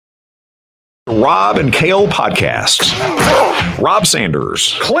Rob and Kale Podcasts. Rob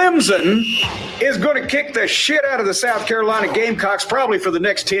Sanders. Clemson is going to kick the shit out of the South Carolina Gamecocks probably for the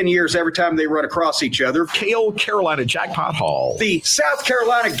next 10 years every time they run across each other. Kale Carolina Jackpot Hall. The South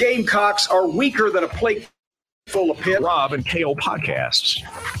Carolina Gamecocks are weaker than a plate full of pit. Rob and Kale Podcasts.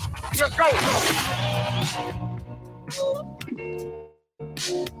 Let's go.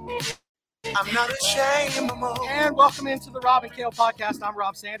 I'm not ashamed. And welcome into the Rob and Kale Podcast. I'm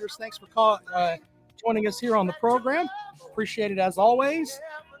Rob Sanders. Thanks for joining us here on the program. Appreciate it as always.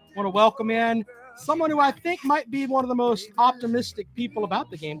 Want to welcome in someone who I think might be one of the most optimistic people about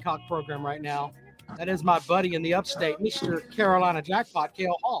the Gamecock program right now. That is my buddy in the upstate, Mr. Carolina Jackpot,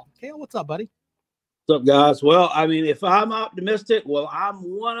 Kale Hall. Kale, what's up, buddy? What's up, guys? Well, I mean, if I'm optimistic, well, I'm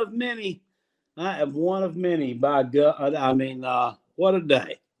one of many. I am one of many. By God, I mean, what a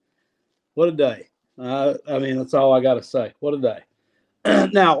day. What a day. I mean, that's all I got to say. What a day.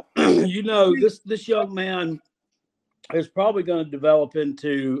 Now, you know, this young man is probably going to develop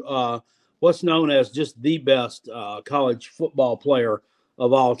into what's known as just the best college football player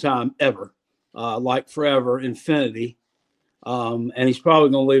of all time ever, like forever, infinity. And he's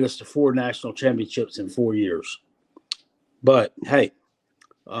probably going to lead us to 4 national championships in 4 years. But, hey,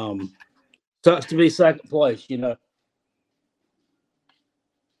 sucks to be second place, you know.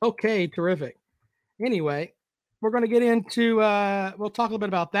 Okay, terrific. Anyway, we're going to get into, we'll talk a little bit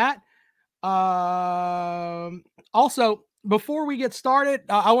about that. Also, before we get started,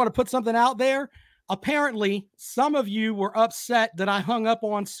 I want to put something out there. Apparently, some of you were upset that I hung up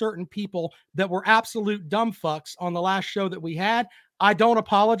on certain people that were absolute dumb fucks on the last show that we had. I don't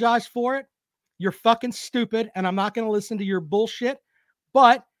apologize for it. You're fucking stupid, and I'm not going to listen to your bullshit.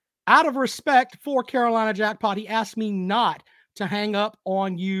 But out of respect for Carolina Jackpot, he asked me not to hang up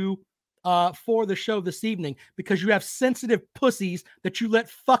on you for the show this evening because you have sensitive pussies that you let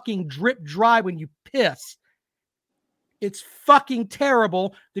fucking drip dry when you piss. It's fucking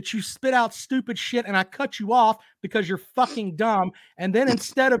terrible that you spit out stupid shit and I cut you off because you're fucking dumb. And then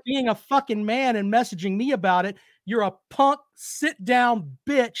instead of being a fucking man and messaging me about it, you're a punk sit down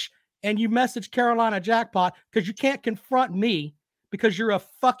bitch and you message Carolina Jackpot because you can't confront me because you're a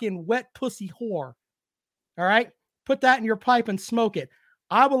fucking wet pussy whore. All right? Put that in your pipe and smoke it.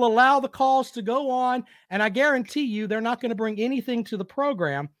 I will allow the calls to go on, and I guarantee you they're not going to bring anything to the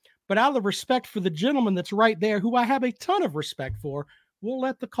program. But out of respect for the gentleman that's right there, who I have a ton of respect for, we'll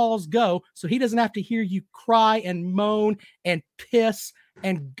let the calls go so he doesn't have to hear you cry and moan and piss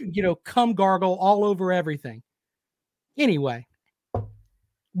and, you know, cum gargle all over everything. Anyway,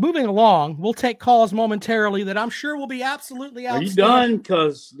 moving along, we'll take calls momentarily that I'm sure will be absolutely outstanding. Are you done?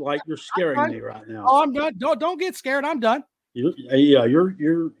 Because, like, you're scaring me right now. Oh, I'm done. Don't get scared. I'm done. You got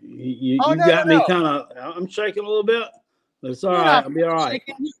me kind of. I'm shaking a little bit. But it's all right. I'll be all right.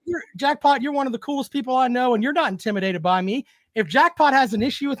 Jackpot, you're one of the coolest people I know, and you're not intimidated by me. If Jackpot has an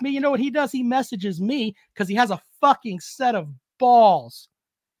issue with me, you know what he does? He messages me because he has a fucking set of balls.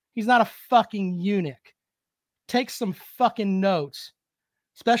 He's not a fucking eunuch. Take some fucking notes.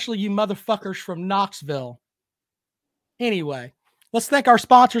 Especially you motherfuckers from Knoxville. Anyway, let's thank our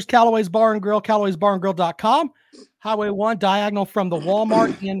sponsors, Callaway's Bar and Grill, Callaway'sBarandGrill.com, Highway 1, diagonal from the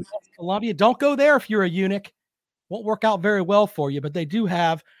Walmart in West Columbia. Don't go there if you're a eunuch. Won't work out very well for you, but they do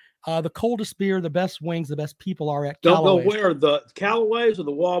have the coldest beer, the best wings, the best people are at Callaway's. Don't go where? The Callaway's or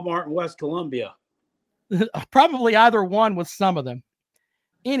the Walmart in West Columbia? Probably either one with some of them.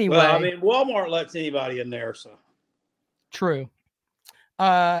 Anyway. Well, I mean, Walmart lets anybody in there, so. True.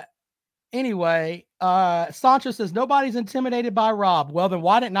 Anyway, Sancho says nobody's intimidated by Rob. Well, then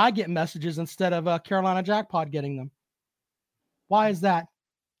why didn't I get messages instead of Carolina Jackpot getting them? Why is that?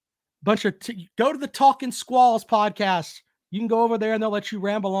 Go to the Talking Squalls podcast. You can go over there and they'll let you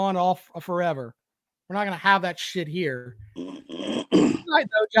ramble on off forever. We're not going to have that shit here. Right,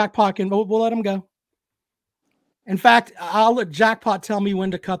 though, Jackpot we'll let him go. In fact, I'll let Jackpot tell me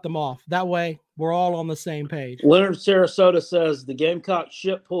when to cut them off. That way, we're all on the same page. Leonard Sarasota says the Gamecock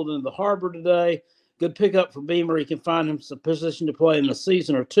ship pulled into the harbor today. Good pickup for Beamer. He can find him some position to play in a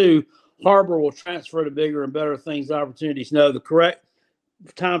season or two. Harbor will transfer to bigger and better things, opportunities. No, the correct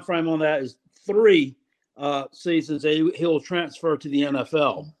time frame on that is 3 seasons. He'll transfer to the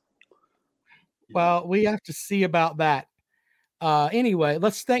NFL. Well, we have to see about that. Anyway,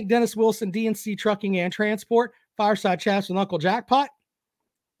 let's thank Dennis Wilson, DNC Trucking and Transport, Fireside Chats with Uncle Jackpot.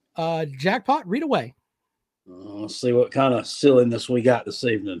 Jackpot, read away. Let's see what kind of silliness we got this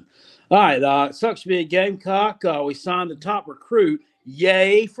evening. All right, it sucks to be a Gamecock. We signed the top recruit.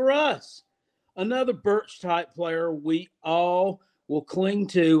 Yay for us. Another Birch-type player we all will cling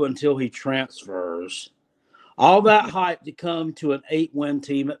to until he transfers. All that hype to come to an 8-win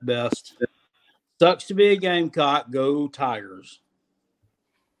team at best. Sucks to be a Gamecock. Go Tigers.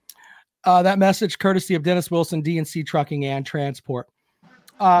 That message courtesy of Dennis Wilson, DNC Trucking and Transport.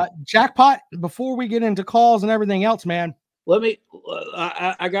 Jackpot, before we get into calls and everything else, man. Let me,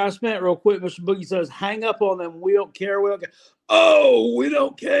 I got to spin it real quick. Mr. Boogie says, hang up on them. We don't care. We don't care. Oh, we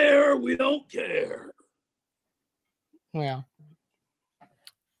don't care. We don't care. Yeah.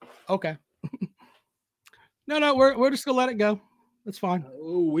 Okay. No, we're just going to let it go. That's fine.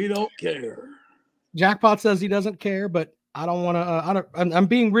 Oh, we don't care. Jackpot says he doesn't care, but I don't want to, I'm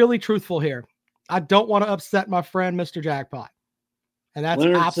being really truthful here. I don't want to upset my friend, Mr. Jackpot. And that's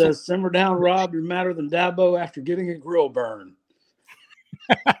Leonard says, simmer down, Rob. You're madder than Dabo after getting a grill burn.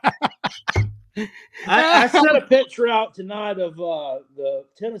 I sent a picture out tonight of the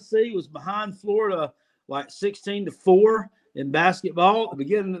Tennessee was behind Florida like 16-4 in basketball at the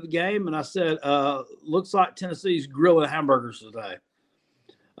beginning of the game. And I said, looks like Tennessee's grilling hamburgers today.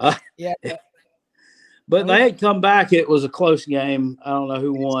 Yeah. But they had come back. It was a close game. I don't know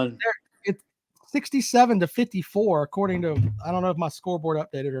who won. 67-54, according to, I don't know if my scoreboard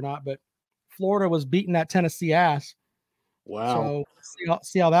updated or not, but Florida was beating that Tennessee ass. Wow. So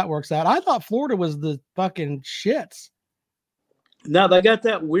see how that works out. I thought Florida was the fucking shits. Now they got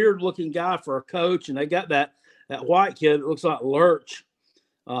that weird looking guy for a coach, and they got that white kid that looks like Lurch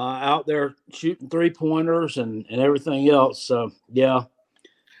out there shooting 3-pointers and everything else. So yeah.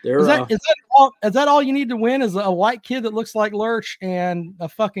 Is that all you need to win? Is a white kid that looks like Lurch and a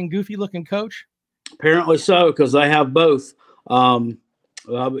fucking goofy looking coach? Apparently so, because they have both.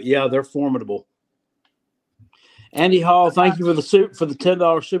 But yeah, they're formidable. Andy Hall, thank you for the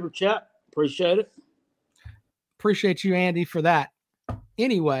 $10 super chat. Appreciate it. Appreciate you, Andy, for that.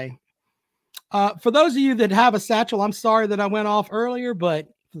 Anyway, for those of you that have a satchel, I'm sorry that I went off earlier, but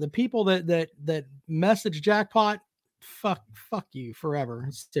for the people that message Jackpot, fuck you forever.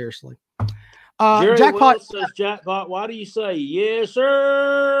 Seriously. Jerry Jackpot says, Jackpot, why do you say yes,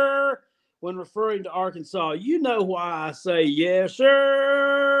 sir, when referring to Arkansas? You know why I say yes,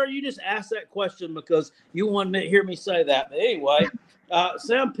 sir. You just asked that question because you wanted to hear me say that. But anyway,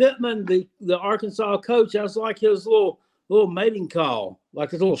 Sam Pittman, the Arkansas coach, that's like his little mating call, like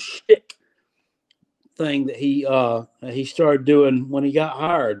his little shtick thing that he started doing when he got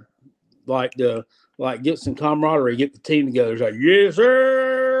hired, like get some camaraderie, get the team together. It's like, yes,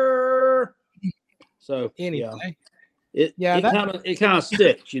 sir. So anyway, it kind of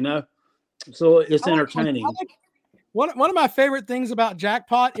sticks, you know. So it's entertaining. One of my favorite things about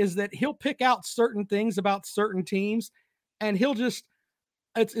Jackpot is that he'll pick out certain things about certain teams, and he'll just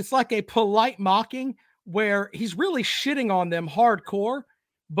it's like a polite mocking where he's really shitting on them hardcore,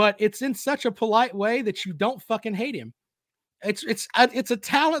 but it's in such a polite way that you don't fucking hate him. It's a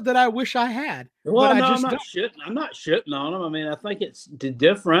talent that I wish I had. Well, no, I'm not shitting on him. I mean, I think it's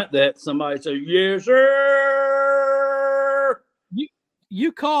different that somebody says, yes, sir.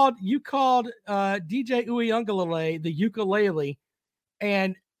 You called DJ Uyunglele the ukulele,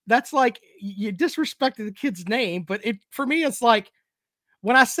 and that's like you disrespected the kid's name. But for me, it's like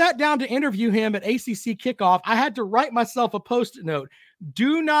when I sat down to interview him at ACC kickoff, I had to write myself a Post-it note: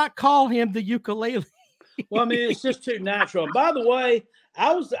 do not call him the ukulele. Well, I mean, it's just too natural. And by the way,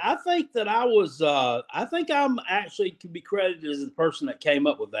 I think I'm actually could be credited as the person that came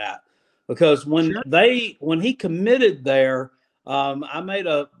up with that, because when he committed there, I made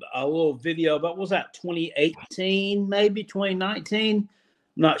a little video about, what was that, 2018, maybe 2019? I'm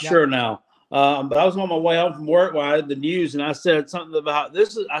not sure now. But I was on my way home from work when I had the news, and I said something about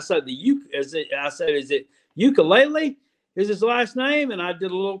this. I said is it ukulele? Is his last name? And I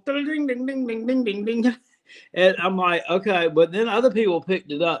did a little ding, ding, ding, ding, ding, ding, ding. And I'm like, okay. But then other people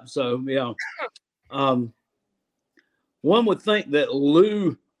picked it up. So, yeah. One would think that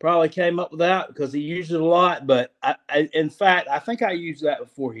Lou probably came up with that because he used it a lot. But in fact, I think I used that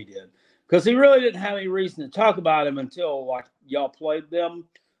before he did, because he really didn't have any reason to talk about him until like y'all played them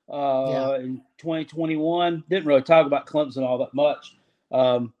in 2021. Didn't really talk about Clemson all that much.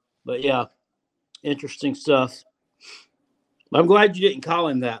 But yeah, interesting stuff. I'm glad you didn't call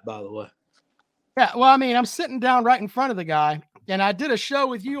him that, by the way. Yeah, well, I mean, I'm sitting down right in front of the guy, and I did a show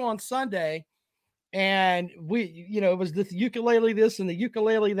with you on Sunday, and it was the ukulele this and the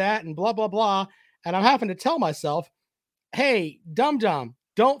ukulele that and blah, blah, blah. And I'm having to tell myself, hey, dum-dum,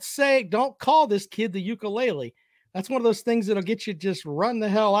 don't call this kid the ukulele. That's one of those things that'll get you just run the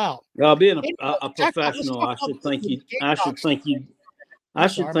hell out. Well, being a professional, I should think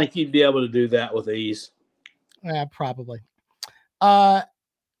you'd be able to do that with ease. Yeah, probably.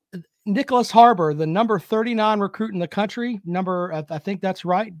 Nicholas Harbor, the number 39 recruit in the country, I think that's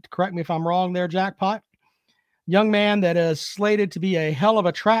right. Correct me if I'm wrong there, Jackpot. Young man that is slated to be a hell of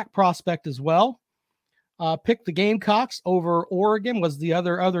a track prospect as well. picked the Gamecocks over Oregon, was the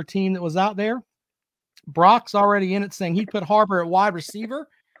other team that was out there. Brock's already in it saying he put Harbor at wide receiver.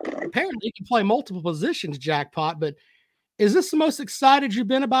 Apparently he can play multiple positions, jackpot. But is this the most excited you've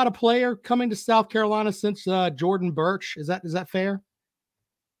been about a player coming to South Carolina since Jordan Birch? Is that fair?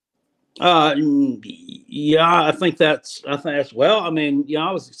 Yeah, I think that's well. I mean,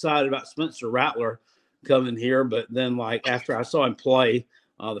 I was excited about Spencer Rattler coming here, but then like after I saw him play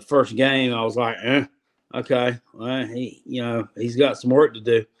the first game, I was like, okay, well, he's got some work to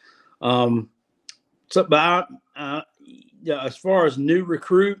do. So, but as far as new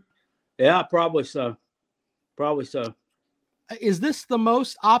recruit, yeah, probably so. Is this the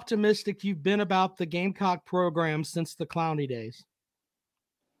most optimistic you've been about the Gamecock program since the Clowney days?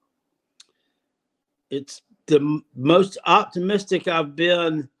 It's the most optimistic I've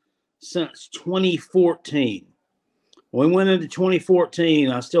been since 2014. When we went into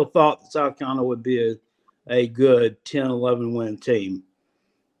 2014, I still thought that South Carolina would be a good 10-11 win team.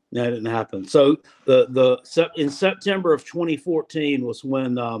 That didn't happen. So in September of 2014 was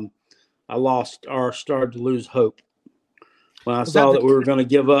when I started to lose hope. When I saw that we were going to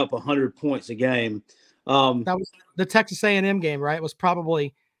give up 100 points a game. That was the Texas A&M game, right? It was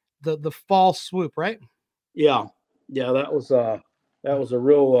probably the fall swoop, right? Yeah. That was a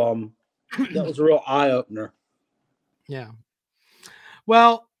real eye opener. Yeah.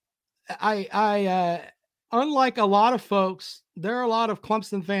 Well, I unlike a lot of folks, there are a lot of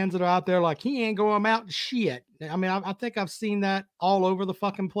Clemson fans that are out there like, he ain't going out to shit. I mean, I think I've seen that all over the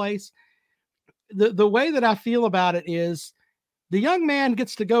fucking place. The way that I feel about it is the young man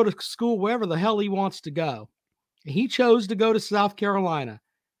gets to go to school wherever the hell he wants to go. He chose to go to South Carolina.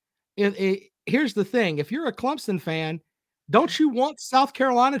 Here's the thing. If you're a Clemson fan, don't you want South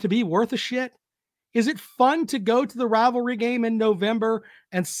Carolina to be worth a shit? Is it fun to go to the rivalry game in November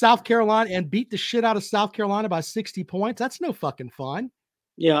and South Carolina and beat the shit out of South Carolina by 60 points? That's no fucking fun.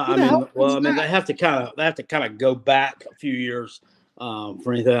 Yeah, they have to kind of go back a few years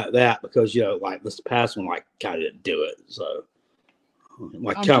for anything like that because like this past one kind of didn't do it, so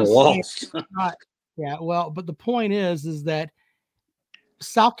kind of lost. Yeah, well, but the point is that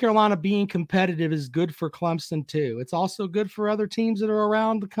South Carolina being competitive is good for Clemson too. It's also good for other teams that are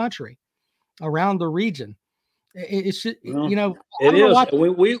around the country, around the region. It is.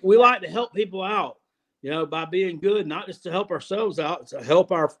 We like to help people out, by being good, not just to help ourselves out, to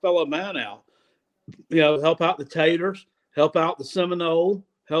help our fellow man out. Help out the Taters, help out the Seminole,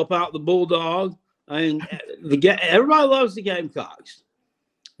 help out the Bulldog. I mean, everybody loves the Gamecocks,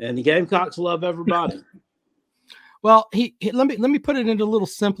 and the Gamecocks love everybody. Well, let me put it into a little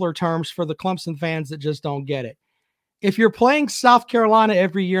simpler terms for the Clemson fans that just don't get it. If you're playing South Carolina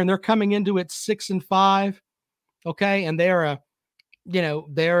every year and they're coming into it 6-5, okay, and they're a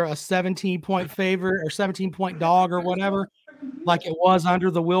 17-point favorite or 17-point dog or whatever, like it was under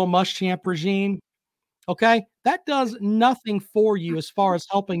the Will Muschamp regime, okay, that does nothing for you as far as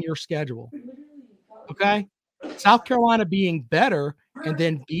helping your schedule. Okay, South Carolina being better and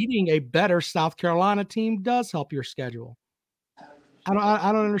then beating a better South Carolina team does help your schedule.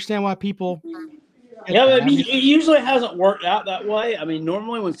 I don't understand why people. Yeah, but it usually hasn't worked out that way. I mean,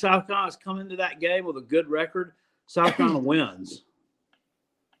 normally when South Carolina's come into that game with a good record, South Carolina wins.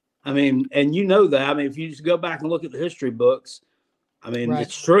 I mean, and that. I mean, if you just go back and look at the history books, I mean,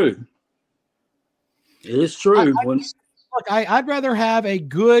 It's true. It is true. I'd rather have a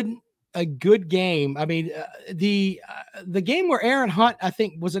good game. I mean, the game where Aaron Hunt, I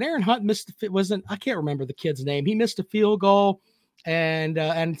think, was it Aaron Hunt missed? I can't remember the kid's name. He missed a field goal,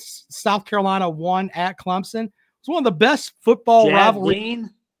 and South Carolina won at Clemson. It was one of the best football rivalries.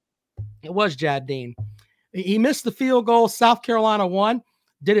 It was Jad Dean. He missed the field goal. South Carolina won.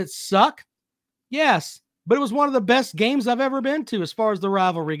 Did it suck? Yes, but it was one of the best games I've ever been to as far as the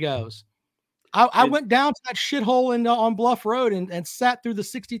rivalry goes. I went down to that shithole on Bluff Road and sat through the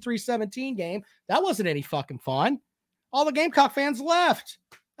 63-17 game. That wasn't any fucking fun. All the Gamecock fans left.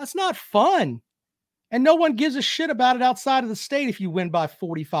 That's not fun. And no one gives a shit about it outside of the state if you win by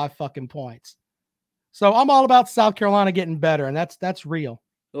 45 fucking points. So I'm all about South Carolina getting better, and that's real.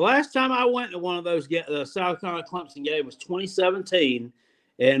 The last time I went to one of those South Carolina Clemson game was 2017,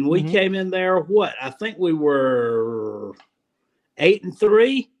 and we came in there, I think we were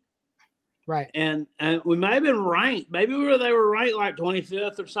 8-3. Right. And we may have been ranked. Maybe they were ranked like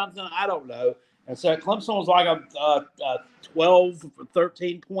 25th or something. I don't know. And so Clemson was like a 12,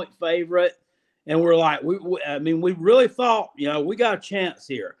 13-point favorite. And we're like, we really thought, we got a chance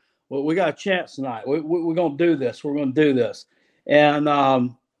here. Well, we got a chance tonight. We're going to do this. We're going to do this. And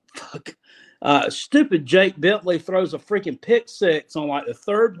stupid Jake Bentley throws a freaking pick six on like the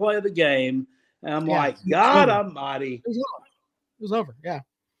third play of the game. And I'm Yeah. like, God Almighty. It was over. Yeah.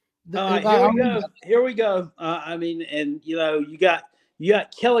 Here we go. I mean, and you know, you got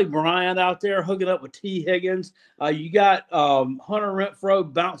Kelly Bryant out there hooking up with T. Higgins. You got Hunter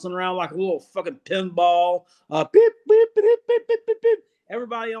Renfrow bouncing around like a little fucking pinball. Beep, beep, beep, beep, beep, beep, beep.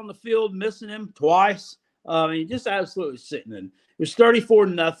 Everybody on the field missing him twice. I mean, just absolutely sitting in. It was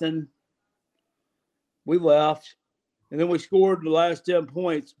 34-0. We left, and then we scored the last 10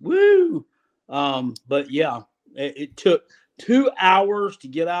 points. Woo! But yeah, it took 2 hours to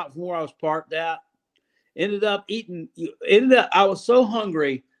get out from where I was parked at. I was so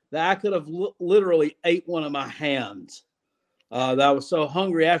hungry that I could have literally ate one of my hands. That I was so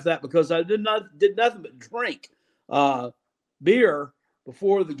hungry after that because I did nothing but drink beer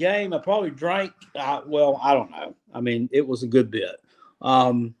before the game. I probably drank, I don't know. I mean, it was a good bit.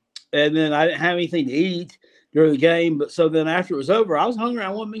 And then I didn't have anything to eat during the game. But so then after it was over, I was hungry. I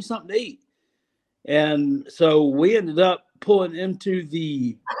wanted me something to eat. And so we ended up pulling into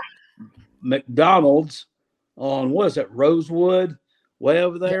the McDonald's on, what is it, Rosewood, way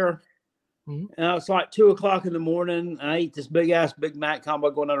over there. Mm-hmm. And it's like 2:00 in the morning. I ate this big ass Big Mac combo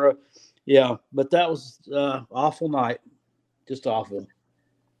going down the road. Yeah, but that was awful night. Just awful.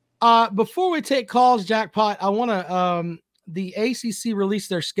 Before we take calls, Jackpot, I want to the ACC released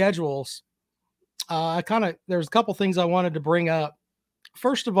their schedules. There's a couple things I wanted to bring up.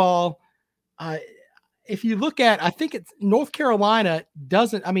 First of all, if you look at, I think it's North Carolina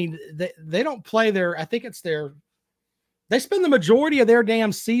doesn't, I mean, they don't play they spend the majority of their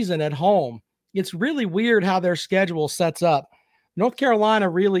damn season at home. It's really weird how their schedule sets up. North Carolina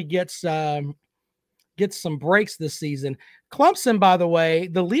really gets some breaks this season. Clemson, by the way,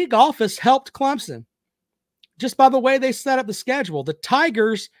 the league office helped Clemson just by the way they set up the schedule. The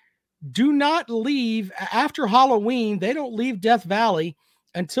Tigers do not leave after Halloween. They don't leave Death Valley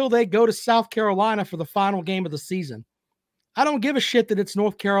until they go to South Carolina for the final game of the season. I don't give a shit that it's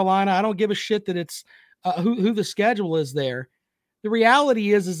North Carolina. I don't give a shit that it's who the schedule is there. The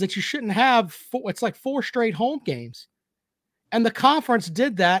reality is that you shouldn't have it's like 4 straight home games. And the conference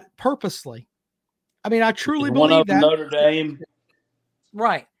did that purposely. I mean, I truly believe that. Notre Dame.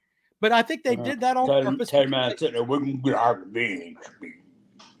 Right. But I think they did that on purpose.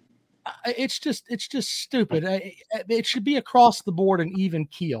 It's just stupid. It should be across the board an even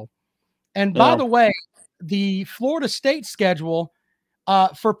keel. And by the way, the Florida State schedule,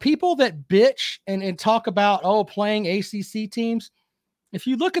 for people that bitch and talk about, playing ACC teams, if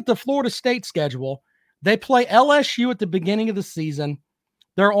you look at the Florida State schedule, they play LSU at the beginning of the season.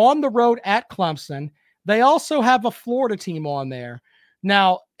 They're on the road at Clemson. They also have a Florida team on there.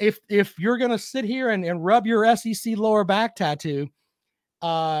 Now, if you're going to sit here and rub your SEC lower back tattoo,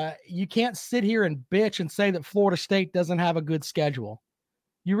 you can't sit here and bitch and say that Florida State doesn't have a good schedule.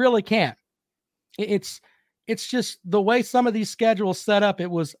 You really can't. It's just the way some of these schedules set up. It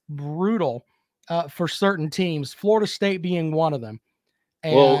was brutal for certain teams, Florida State being one of them.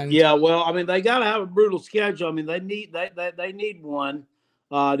 And, I mean, they got to have a brutal schedule. I mean, they need one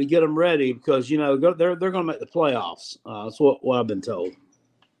to get them ready because, you know, they're going to make the playoffs. That's what I've been told.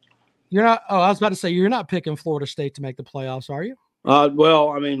 You're not. Oh, I was about to say, you're not picking Florida State to make the playoffs, are you? Well,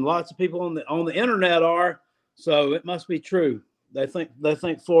 I mean, lots of people on the internet are, so it must be true. They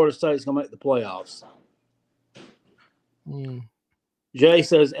think Florida State's going to make the playoffs. Jay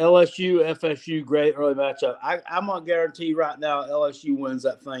says LSU, FSU, great early matchup. I'm going to guarantee right now LSU wins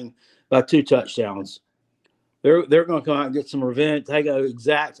that thing by 2 touchdowns. They're going to come out and get some revenge, take an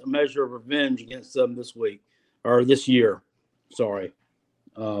exact measure of revenge against them this week or this year. Sorry.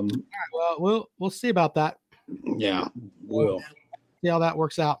 Well, we'll see about that. Yeah, we'll see how that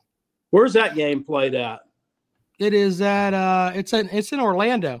works out. Where's that game played at? It is at it's in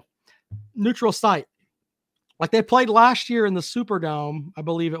Orlando, neutral site. Like they played last year in the Superdome, I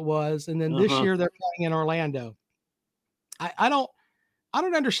believe it was, and then this year they're playing in Orlando. I don't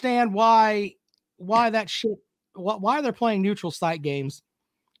understand why that shit. Why they're playing neutral site games.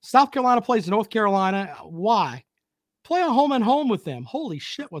 South Carolina plays North Carolina. Why? Play a home and home with them. Holy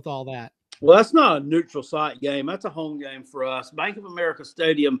shit with all that. Well, that's not a neutral site game. That's a home game for us. Bank of America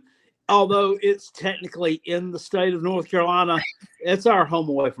Stadium, although it's technically in the state of North Carolina, it's our home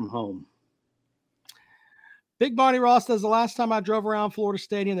away from home. Big Barney Ross says, the last time I drove around Florida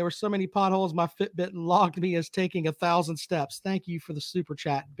Stadium, there were so many potholes, my Fitbit logged me as taking 1,000 steps. Thank you for the super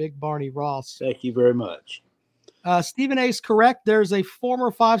chat, Big Barney Ross. Thank you very much. Stephen A. is correct. There's a former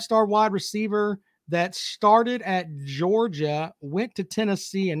 5-star wide receiver that started at Georgia, went to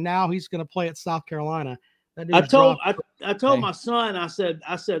Tennessee, and now he's going to play at South Carolina. I told my son, I said,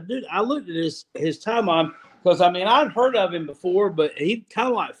 dude, I looked at his timeline. Because, I mean, I'd heard of him before, but he kind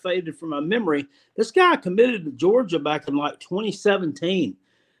of like faded from my memory. This guy committed to Georgia back in like 2017.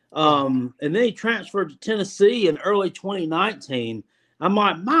 And then he transferred to Tennessee in early 2019. I'm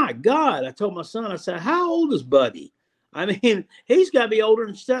like, my God. I told my son, I said, how old is Buddy? I mean, he's got to be older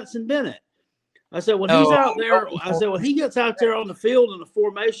than Stetson Bennett. I said, when he's out there, I said, when he gets out there on the field in the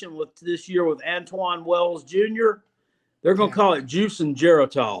formation with this year with Antoine Wells Jr., they're going to call it Juice and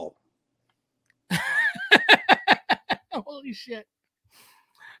Geritol. Holy shit.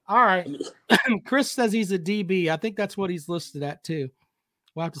 All right. Chris says he's a DB. I think that's what he's listed at too.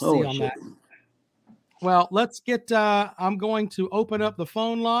 We'll have to see on that. Well, let's get I'm going to open up the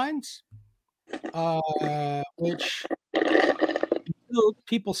phone lines. Which until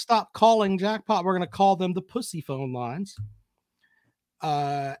people stop calling Jackpot, we're going to call them the pussy phone lines.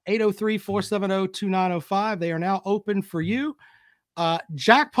 803-470-2905. They are now open for you.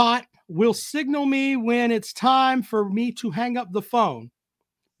 Jackpot will signal me when it's time for me to hang up the phone.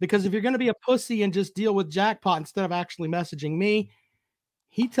 Because if you're going to be a pussy and just deal with Jackpot instead of actually messaging me,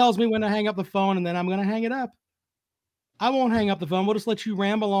 he tells me when to hang up the phone and then I'm going to hang it up. I won't hang up the phone. We'll just let you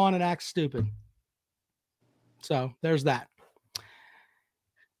ramble on and act stupid. So there's that.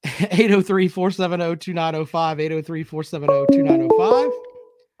 803-470-2905, 803-470-2905.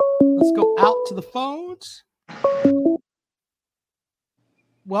 Let's go out to the phones.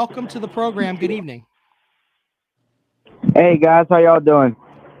 Welcome to the program. Good evening. Hey guys, how y'all doing?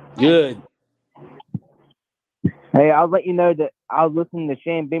 Good. Hey, I'll let you know that I was listening to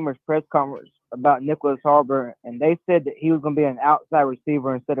Shane Beamer's press conference about Nicholas Harbor, and they said that he was going to be an outside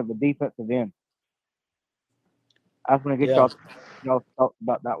receiver instead of a defensive end. I just want to get y'all thoughts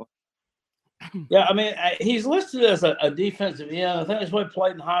about that one. Yeah, I mean, he's listed as a defensive end. I think that's what he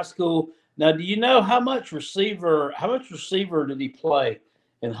played in high school. Now, do you know how much receiver did he play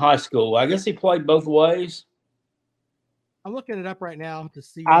in high school? I guess he played both ways. I'm looking it up right now to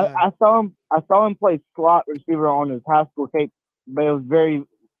see. I saw him play slot receiver on his high school tape, but it was very,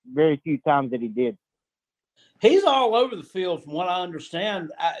 very few times that he did. He's all over the field, from what I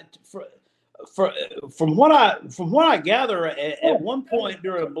understand. From what I gather, at one point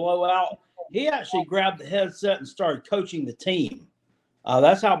during a blowout, he actually grabbed the headset and started coaching the team.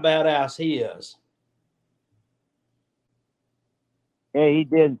 That's how badass he is. Yeah, he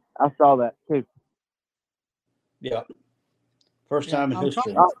did. I saw that too. Yeah. First time in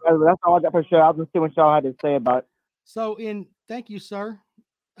history. That's all I got for sure. I'll just see what y'all had to say about it. So thank you, sir.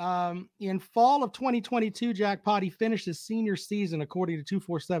 In fall of 2022, Jackpot, he finished his senior season, according to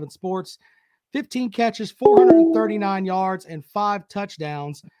 247 Sports, 15 catches, 439 yards, and 5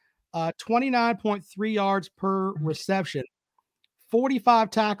 touchdowns, 29.3 yards per reception,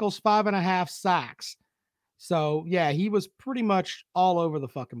 45 tackles, 5.5 sacks. So, yeah, he was pretty much all over the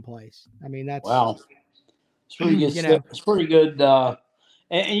fucking place. I mean, that's wow. It's pretty good. It's pretty good.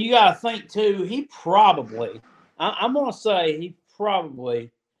 And you got to think, too, he probably, I'm going to say he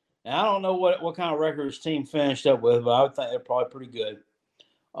probably, and I don't know what kind of record his team finished up with, but I would think they're probably pretty good.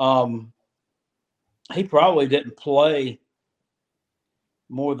 He probably didn't play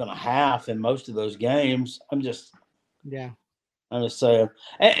more than a half in most of those games. I'm just saying.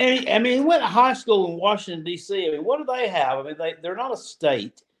 And I mean, he went to high school in Washington, D.C. I mean, what do they have? I mean, they're not a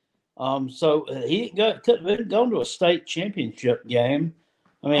state. So he couldn't have gone to a state championship game.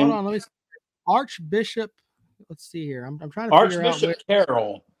 I mean, hold on, let me see. Archbishop. Let's see here. I'm trying to figure out Archbishop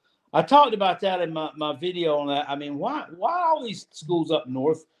Carroll. I talked about that in my video on that. I mean, why all these schools up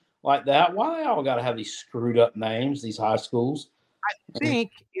north like that? Why they all got to have these screwed up names? These high schools. I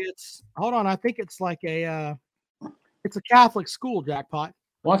think it's. Hold on. I think it's like it's a Catholic school, Jackpot.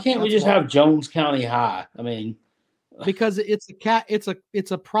 Why can't we just have Jones County High? I mean, because it's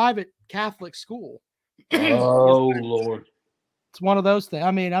a private Catholic school. Oh Lord, it's one of those things.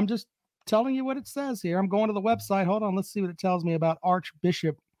 I mean, I'm just telling you what it says here. I'm going to the website. Hold on, let's see what it tells me about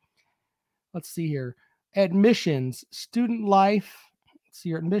Archbishop. Let's see here. Admissions, student life. Let's see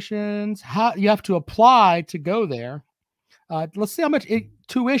your admissions. How you have to apply to go there. Let's see how much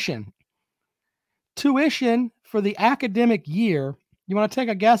tuition. Tuition for the academic year. You want to take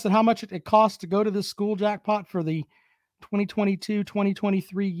a guess at how much it costs to go to this school, Jackpot, for the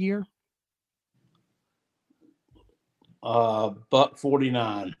 2022-2023 year?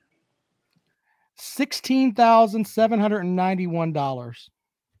 $149. $16,791.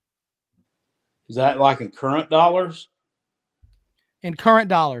 Is that like in current dollars? In current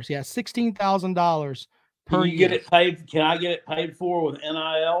dollars, yeah, $16,000 per year. Get it paid? Can I get it paid for with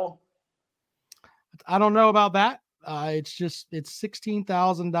NIL? I don't know about that. It's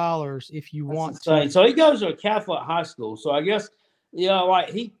 $16,000 if you want to. So he goes to a Catholic high school. So I guess Yeah, like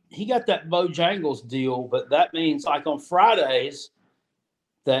he got that Bojangles deal, but that means like on Fridays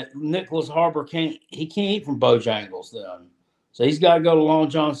that Nicholas Harbor can't eat from Bojangles then. So he's got to go to Long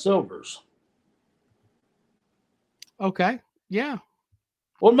John Silver's. Okay. Yeah.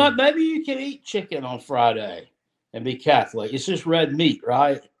 Well, maybe you can eat chicken on Friday and be Catholic. It's just red meat,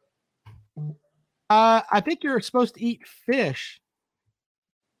 right? I think you're supposed to eat fish.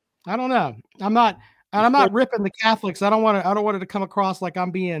 I don't know. I'm not ripping the Catholics. I don't want it to come across like I'm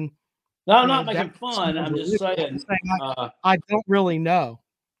being. No, I'm not making fun. I'm just saying. I don't really know.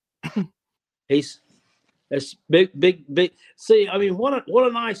 It's big. See, I mean, what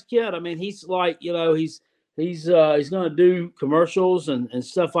a nice kid. I mean, he's like, he's going to do commercials and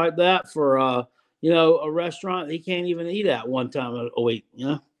stuff like that for a restaurant he can't even eat at one time a week.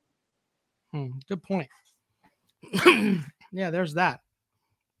 Good point. Yeah, there's that.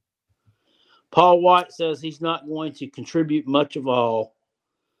 Paul White says he's not going to contribute much of all.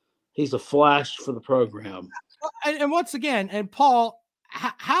 He's a flash for the program. And once again, and Paul,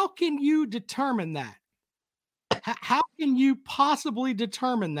 how can you determine that? How can you possibly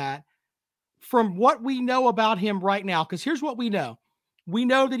determine that from what we know about him right now? Because here's what we know. We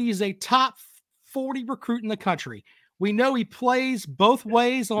know that he's a top 40 recruit in the country. We know he plays both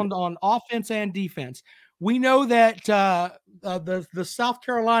ways on offense and defense. We know that the South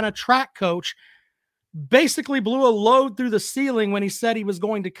Carolina track coach basically blew a load through the ceiling when he said he was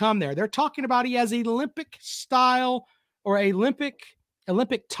going to come there. They're talking about he has Olympic style or Olympic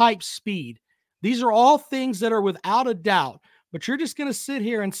type speed. These are all things that are without a doubt, but you're just going to sit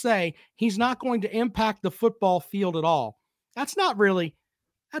here and say he's not going to impact the football field at all.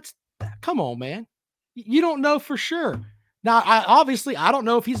 Come on, man. You don't know for sure. Now, I don't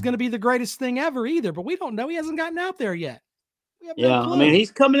know if he's going to be the greatest thing ever either, but we don't know. He hasn't gotten out there yet. Yeah, I mean,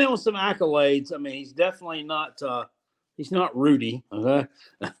 he's coming in with some accolades. I mean, he's definitely not he's not Rudy. Okay.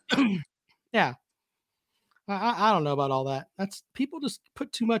 Yeah. I don't know about all that. That's people just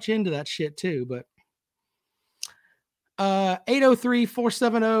put too much into that shit too, but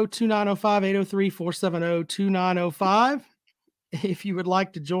 803-470-2905, 803-470-2905. If you would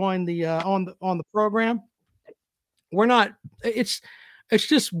like to join the on the program. It's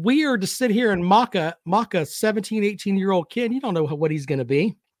just weird to sit here and mock a 17, 18-year-old kid. You don't know what he's going to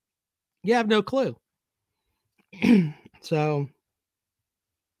be. You have no clue. So,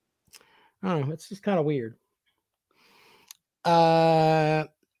 I don't know. It's just kind of weird.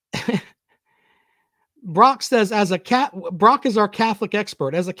 Brock says, Brock is our Catholic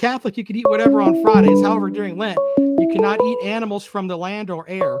expert. As a Catholic, you could eat whatever on Fridays. However, during Lent, you cannot eat animals from the land or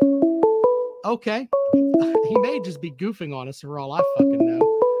air. Okay. He may just be goofing on us for all I fucking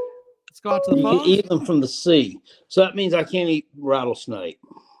know. Let's go out to the phone. You can eat them from the sea. So that means I can't eat rattlesnake.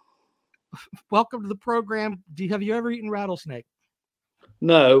 Welcome to the program. Have you ever eaten rattlesnake?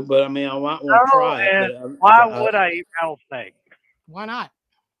 No, but I mean, I might want to try it. Why would I eat rattlesnake? Why not?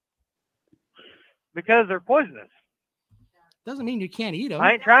 Because they're poisonous. Doesn't mean you can't eat them.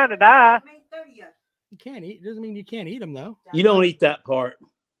 I ain't trying to die. You can't eat. Doesn't mean you can't eat them though. You don't eat that part.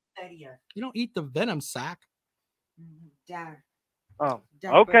 You don't eat the venom sac. Oh,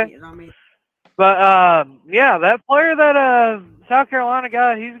 okay. But yeah, that player that South Carolina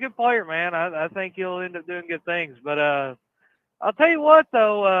got, he's a good player, man. I think he'll end up doing good things. But I'll tell you what,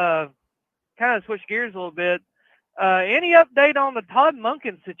 though, kind of switch gears a little bit. Any update on the Todd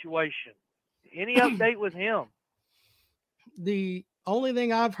Monken situation? Any update with him? The only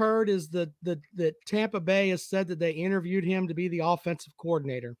thing I've heard is that Tampa Bay has said that they interviewed him to be the offensive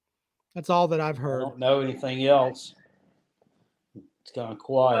coordinator. That's all that I've heard. I don't know anything else. It's kind of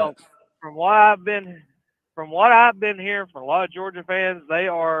quiet. Well, from what I've been hearing from a lot of Georgia fans, they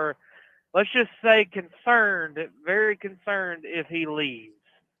are, let's just say, very concerned if he leaves.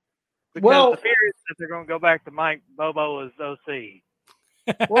 Because the fear is that they're going to go back to Mike Bobo as OC.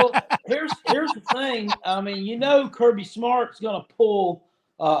 Well, here's the thing. I mean, Kirby Smart's going to pull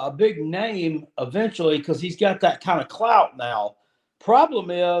a big name eventually because he's got that kind of clout now. Problem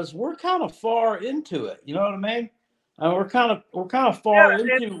is, we're kind of far into it. You know what I mean? And we're kind of far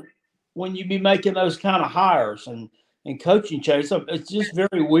into when you be making those kind of hires and coaching changes. So it's just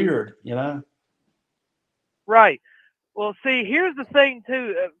very weird, Right. Well, see, here's the thing,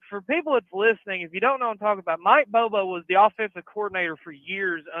 too. For people that's listening, if you don't know what I'm talking about, Mike Bobo was the offensive coordinator for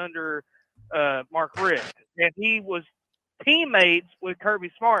years under Mark Richt. And he was teammates with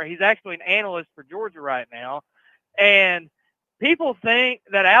Kirby Smart. He's actually an analyst for Georgia right now. And people think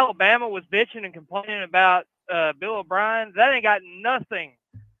that Alabama was bitching and complaining about Bill O'Brien. That ain't got nothing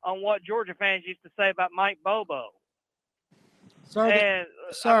on what Georgia fans used to say about Mike Bobo. Sir,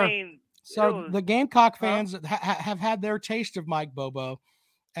 So the Gamecock fans have had their taste of Mike Bobo.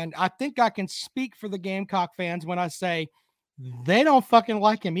 And I think I can speak for the Gamecock fans when I say they don't fucking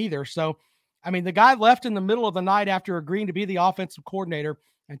like him either. So, I mean, the guy left in the middle of the night after agreeing to be the offensive coordinator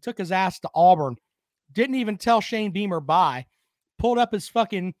and took his ass to Auburn. Didn't even tell Shane Beamer bye. Pulled up his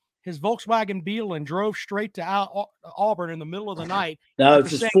Volkswagen Beetle and drove straight to Auburn in the middle of the night. No, it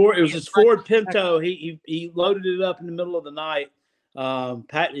was his Ford Pinto. He loaded it up in the middle of the night,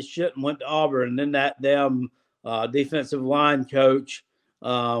 packed his shit and went to Auburn. And then that damn defensive line coach,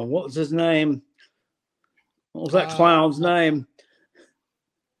 what was his name? What was that clown's name?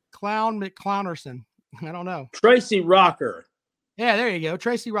 Clown McClownerson. I don't know. Tracy Rocker. Yeah, there you go.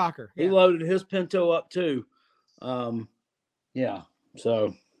 Tracy Rocker. He loaded his Pinto up too. Yeah.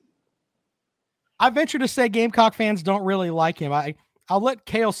 So I venture to say Gamecock fans don't really like him. I'll let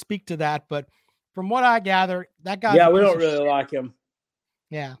Kale speak to that, but from what I gather, that guy. Yeah, we don't really like him.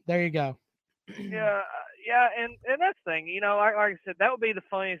 Yeah, there you go. Yeah, and that's the thing. Like I said, that would be the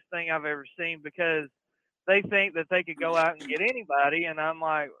funniest thing I've ever seen because they think that they could go out and get anybody, and I'm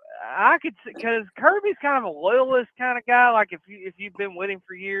like, I could see because Kirby's kind of a loyalist kind of guy. Like if you've been with him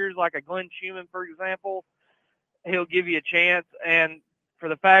for years, like a Glenn Schumann, for example, he'll give you a chance. And for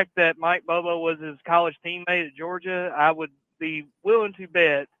the fact that Mike Bobo was his college teammate at Georgia, I would be willing to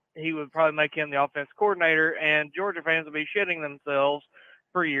bet he would probably make him the offense coordinator, and Georgia fans will be shitting themselves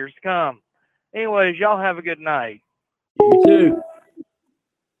for years to come. Anyways, y'all have a good night. You too.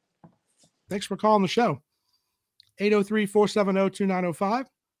 Thanks for calling the show. 803-470-2905.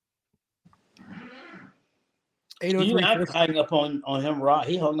 You have to hang up on him, right?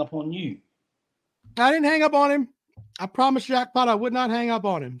 He hung up on you. I didn't hang up on him. I promised Jackpot I would not hang up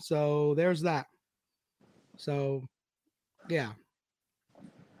on him. So there's that. So, yeah.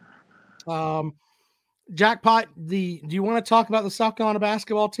 Jackpot, do you want to talk about the South Carolina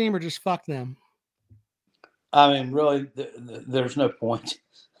basketball team or just fuck them? I mean, really, there's no point.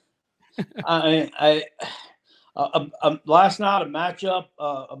 I mean, last night a matchup,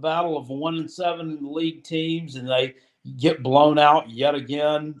 a battle of 1-7 in the league teams, and they get blown out yet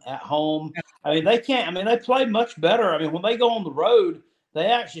again at home. I mean, they can't. I mean, they play much better. I mean, when they go on the road, they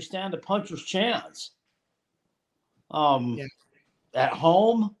actually stand a puncher's chance. At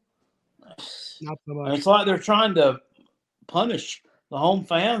home, not so much. It's like they're trying to punish the home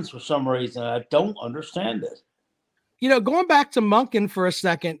fans for some reason. I don't understand it. Going back to Monken for a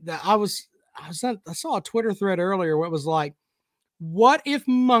second, I saw a Twitter thread earlier where it was like, what if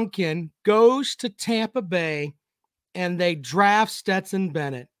Monken goes to Tampa Bay and they draft Stetson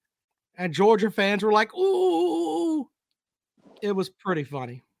Bennett? And Georgia fans were like, ooh. It was pretty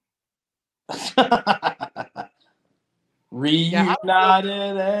funny.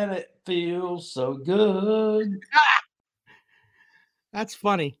 Reunited and it feels so good. That's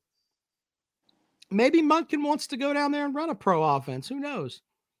funny. Maybe Monken wants to go down there and run a pro offense. Who knows?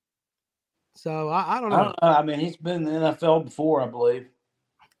 So I don't know. I mean, he's been in the NFL before, I believe.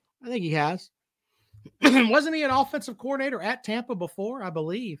 I think he has. Wasn't he an offensive coordinator at Tampa before? I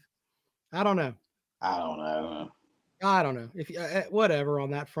believe. I don't know. I don't know. If whatever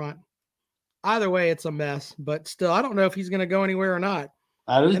on that front. Either way, it's a mess. But still, I don't know if he's going to go anywhere or not.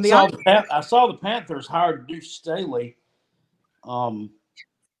 I saw the Panthers hired Deuce Staley.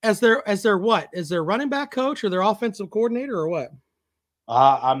 As their what? Is their running back coach or their offensive coordinator or what?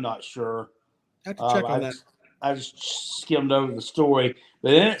 I'm not sure. I have to check on that. I just skimmed over the story,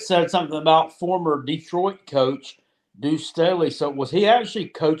 but then it said something about former Detroit coach Deuce Staley. So was he actually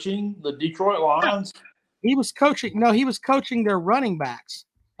coaching the Detroit Lions? He was coaching. No, he was coaching their running backs.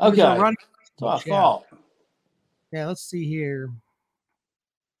 Okay, so I thought. Yeah, let's see here.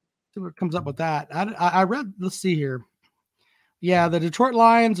 See what comes up with that. I read. Let's see here. Yeah, the Detroit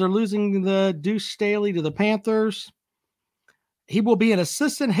Lions are losing the Deuce Staley to the Panthers. He will be an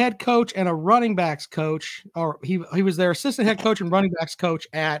assistant head coach and a running backs coach, or he was their assistant head coach and running backs coach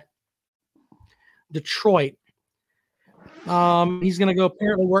at Detroit. He's going to go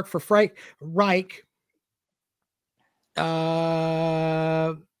apparently work for Frank Reich.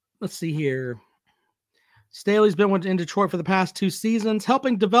 Let's see here. Staley's been in Detroit for the past 2 seasons,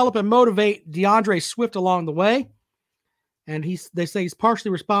 helping develop and motivate DeAndre Swift along the way. And they say he's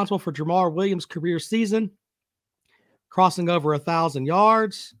partially responsible for Jamar Williams' career season, crossing over 1,000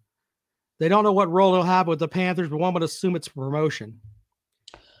 yards. They don't know what role he'll have with the Panthers, but one would assume it's promotion.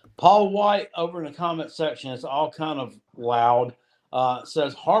 Paul White over in the comment section is all kind of loud.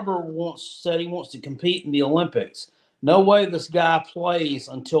 Says Harbor said he wants to compete in the Olympics. No way this guy plays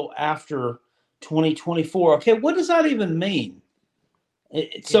until after 2024. Okay, what does that even mean?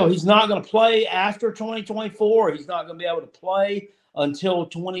 So he's not going to play after 2024. He's not going to be able to play until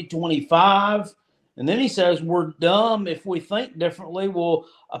 2025. And then he says, we're dumb if we think differently. Well,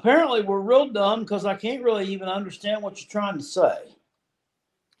 apparently we're real dumb because I can't really even understand what you're trying to say.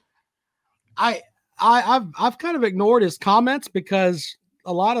 I've kind of ignored his comments because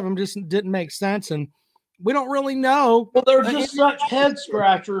a lot of them just didn't make sense, and we don't really know. Well, they're just such head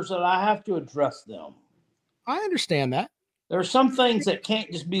scratchers that I have to address them. I understand that. There are some things that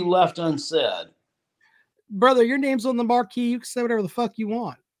can't just be left unsaid. Brother, your name's on the marquee. You can say whatever the fuck you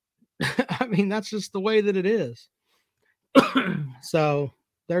want. I mean, that's just the way that it is. So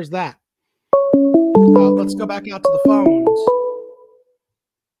there's that. Let's go back out to the phones.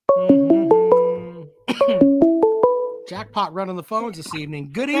 Jackpot running the phones this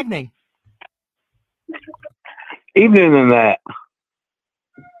evening. Good evening. Evening in that.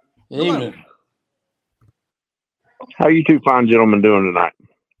 Evening. How you two fine gentlemen doing tonight?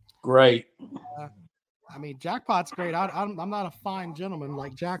 Great. I mean, Jackpot's great. I'm not a fine gentleman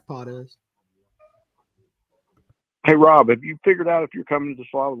like Jackpot is. Hey, Rob, have you figured out if you're coming to the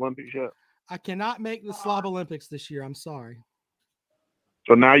Slob Olympics yet? I cannot make the Slob Olympics this year. I'm sorry.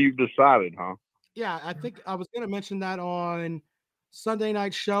 So now you've decided, huh? Yeah, I think I was going to mention that on Sunday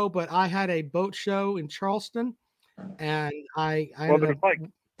night show, but I had a boat show in Charleston, and I ended up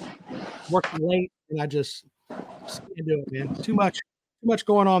working late, and I just can't do it, man. Too much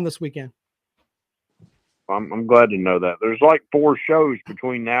going on this weekend. I'm glad to know that. There's like 4 shows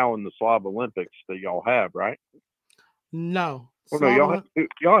between now and the Slob Olympics that y'all have, right? No. Well, no,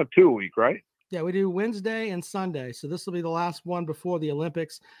 y'all have 2 a week, right? Yeah, we do Wednesday and Sunday. So this will be the last one before the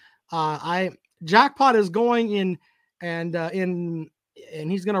Olympics. Jackpot is going in and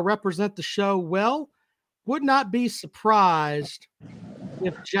he's going to represent the show well. Would not be surprised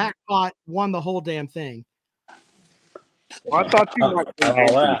if Jackpot won the whole damn thing. Well, I thought you might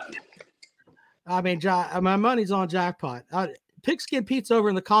all that. I mean, my money's on Jackpot. Pigskin Pete's over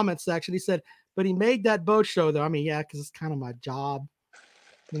in the comments section. He said, but he made that boat show, though. I mean, yeah, because it's kind of my job.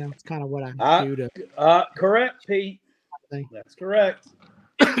 You know, it's kind of what I do to. Correct, Pete. That's correct.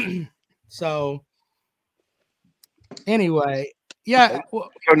 So, anyway, yeah.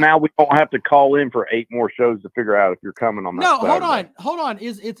 So now we don't have to call in for 8 more shows to figure out if you're coming on that. No, Saturday. hold on.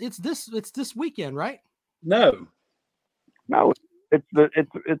 It's this weekend, right? No, it's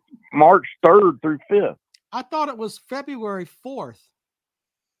March 3rd through 5th. I thought it was February 4th.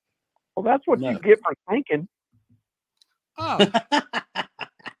 Well, that's what you get for thinking. Oh.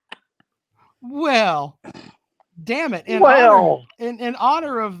 Well, damn it. In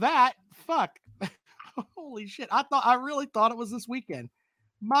honor of that, fuck. Holy shit. I really thought it was this weekend.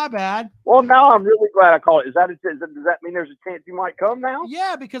 My bad. Well, now I'm really glad I called it. Does that mean there's a chance you might come now?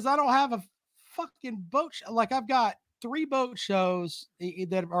 Yeah, because I don't have a fucking boat show. Like, I've got 3 boat shows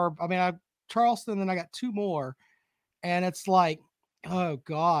that are, I mean, Charleston, and I got 2 more. And it's like, oh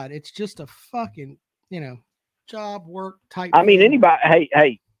God, it's just a fucking, job work type. I mean, thing. anybody,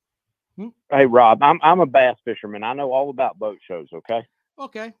 hey, Rob, I'm a bass fisherman. I know all about boat shows. Okay.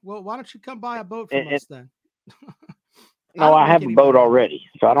 Okay. Well, why don't you come buy a boat from us then? No, I have a boat already,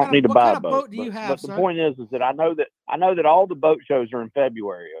 so I don't need to buy a boat. What kind of boat do you have, but the point is that I know that all the boat shows are in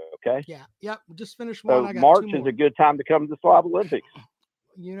February. Okay. Yeah. Yep. Just finished one. So I got March 2 more. is a good time to come to the Slob Olympics.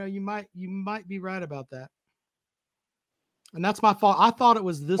 You might be right about that. And that's my fault. I thought it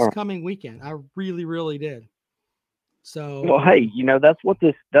was this coming weekend. I really, really did. So well, hey, that's what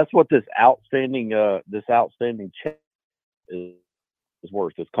this outstanding check is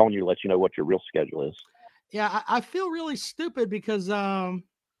worth. It's calling you to let you know what your real schedule is. Yeah, I feel really stupid because I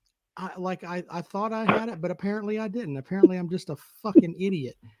thought I had it, but apparently I didn't. Apparently I'm just a fucking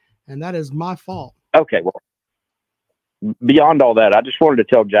idiot, and that is my fault. Okay, well, beyond all that, I just wanted to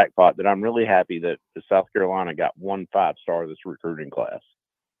tell Jackpot that I'm really happy that South Carolina got 1 5-star this recruiting class.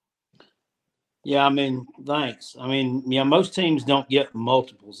 Yeah, I mean, thanks. I mean, yeah, most teams don't get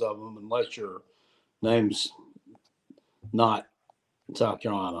multiples of them unless your name's not South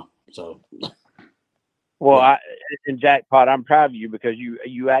Carolina. So, well, in Jackpot, I'm proud of you because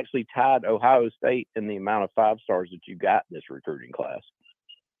you actually tied Ohio State in the amount of 5-stars that you got in this recruiting class.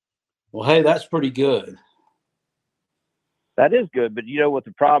 Well, hey, that's pretty good. That is good, but you know what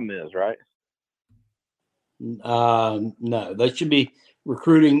the problem is, right? No, they should be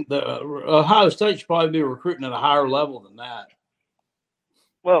recruiting. The Ohio State should probably be recruiting at a higher level than that.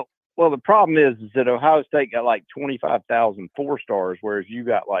 Well, the problem is that Ohio State got like 25,000 4-stars, whereas you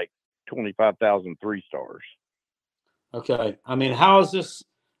got like 25,000 3-stars. Okay, I mean, how is this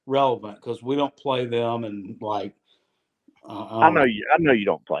relevant? Because we don't play them, and like, I know you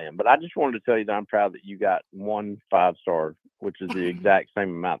don't play him, but I just wanted to tell you that I'm proud that you got 1 5-star, which is the exact same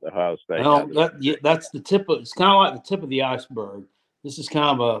amount that Ohio State. That's the tip of. It's kind of like the tip of the iceberg. This is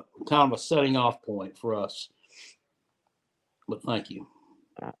kind of a setting off point for us. But thank you.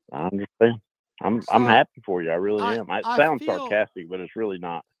 I understand. I'm happy for you. I really am. It sounds sarcastic, but it's really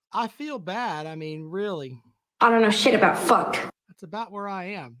not. I feel bad. I mean, really. I don't know shit about fuck. That's about where I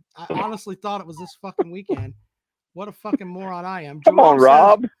am. I honestly thought it was this fucking weekend. What a fucking moron I am. Come on,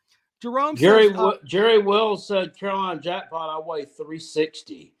 Rob. Jerry Wells said, Carolina Jackpot, I weigh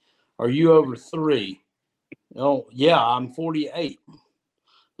 360. Are you over 3? Oh, yeah, I'm 48.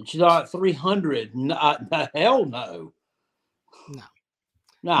 But you're not 300. Hell no.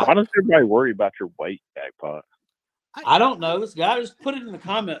 No. Why does everybody worry about your weight, Jackpot? I don't know. This guy just put it in the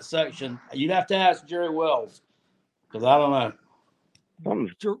comment section. You'd have to ask Jerry Wells because I don't know.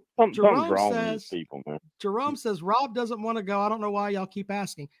 Something's wrong with these people, man. Jerome says Rob doesn't want to go. I don't know why y'all keep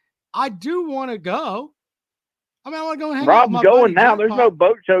asking. I do want to go. I mean, I want to go hang out with my going now. Jackpot. There's no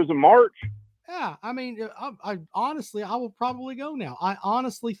boat shows in March. Yeah, I mean, I honestly, I will probably go now. I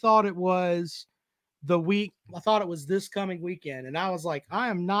honestly thought it was the week. I thought it was this coming weekend, and I was like, I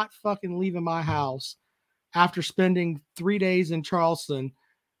am not fucking leaving my house after spending 3 days in Charleston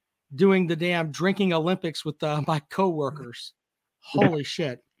doing the damn drinking Olympics with my coworkers. Holy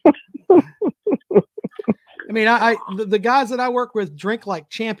shit. I mean, the guys that I work with drink like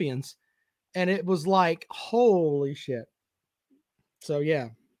champions, and it was like, holy shit. So yeah,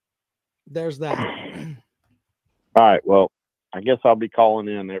 there's that. All right. Well, I guess I'll be calling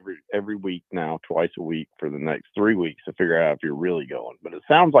in every week now, twice a week for the next 3 weeks to figure out if you're really going. But it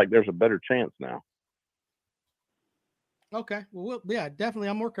sounds like there's a better chance now. Okay. Well, yeah, definitely.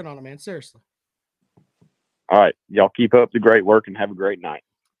 I'm working on it, man. Seriously. All right. Y'all keep up the great work and have a great night.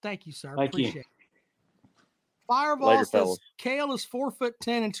 Thank you, sir. Thank Appreciate you. it. Fireball Later, says fellas. Kale is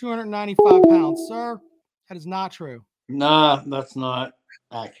 4'10" and 295 pounds. Sir, that is not true. Nah, that's not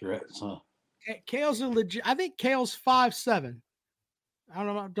accurate. So Kale's a legit. I think Kale's 5'7". I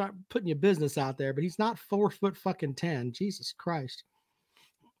don't know. I'm not putting your business out there, but he's not 4'10". Jesus Christ.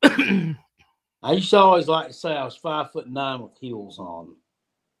 I used to always like to say I was 5'9" with heels on.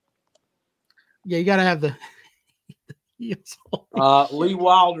 Yeah, you got to have the heels on. Lee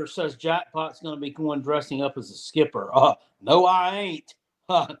Wilder says Jackpot's going to be going dressing up as a skipper. No, I ain't,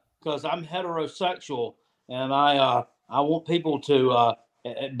 because I'm heterosexual, and I want people to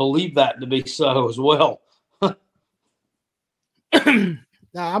believe that to be so as well.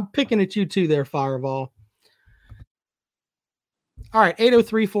 Now, I'm picking at you too there, Fireball. All right,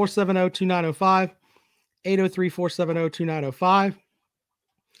 803-470-2905. 803-470-2905.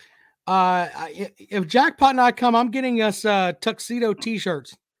 If Jackpot and I come, I'm getting us tuxedo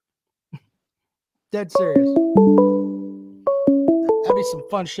t-shirts. Dead serious. That'd be some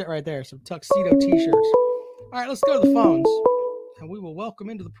fun shit right there. Some tuxedo t-shirts. All right, let's go to the phones. And we will welcome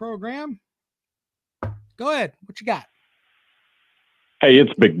into the program. Go ahead. What you got? Hey,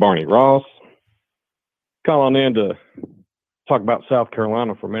 it's Big Barney Ross. Calling in to talk about South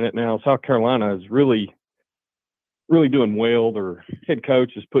Carolina for a minute now. South Carolina is really doing well. Their head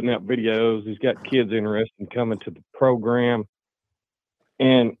coach is putting out videos. He's got kids interested in coming to the program.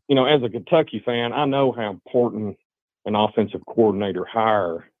 And, you know, as a Kentucky fan, I know how important an offensive coordinator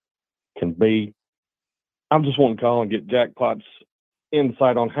hire can be. I'm just wanting to call and get Jackpot's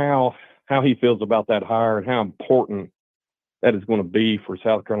insight on how he feels about that hire and how important that is going to be for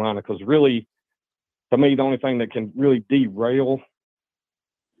South Carolina. Because really, to me, the only thing that can really derail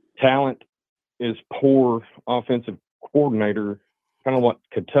talent is poor offensive coordinator, kind of what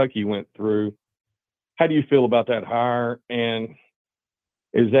Kentucky went through. How do you feel about that hire? And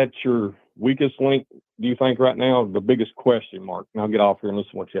is that your weakest link, do you think, right now, the biggest question mark? And I'll get off here and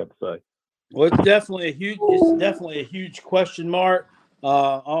listen to what you have to say. Well, it's definitely a huge question mark.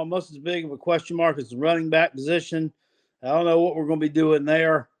 Almost as big of a question mark as the running back position. I don't know what we're going to be doing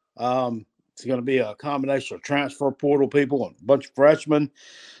there. It's going to be a combination of transfer portal people and a bunch of freshmen.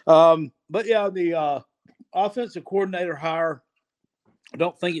 But yeah, the offensive coordinator hire, I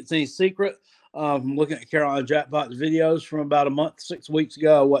don't think it's any secret. I'm looking at Carolina Jackpot's videos from about 6 weeks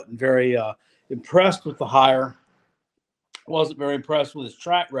ago. I wasn't very impressed with the hire. Wasn't very impressed with his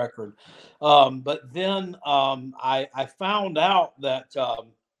track record. But then I found out that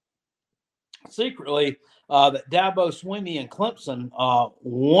secretly that Dabo Swinney and Clemson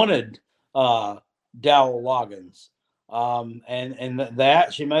wanted Dowell Loggins. And they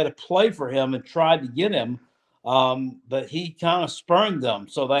actually made a play for him and tried to get him, but he kind of spurned them.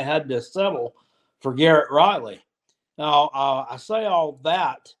 So they had to settle for Garrett Riley. Now, I say all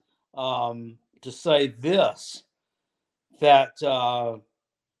that to say this. that,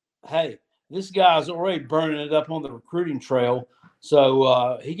 hey, this guy's already burning it up on the recruiting trail.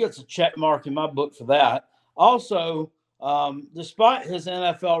 So he gets a check mark in my book for that. Also, despite his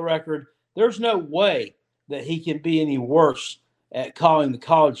NFL record, there's no way that he can be any worse at calling the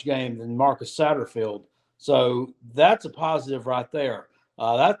college game than Marcus Satterfield. So that's a positive right there.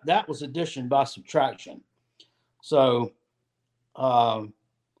 That was addition by subtraction. So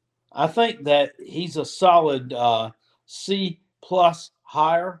I think that he's a solid C+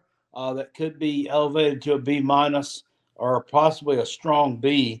 hire that could be elevated to a B- or possibly a strong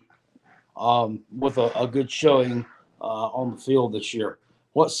B with a good showing on the field this year.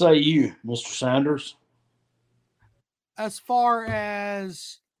 What say you, Mr. Sanders? As far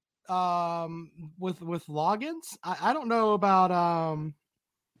as with Loggins, I don't know about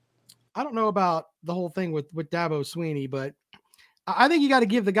the whole thing with Dabo Sweeney, but I think you got to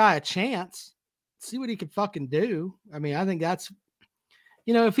give the guy a chance, see what he can fucking do. I mean, I think that's,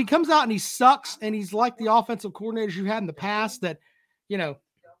 if he comes out and he sucks and he's like the offensive coordinators you had in the past that,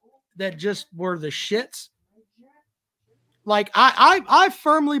 that just were the shits. Like I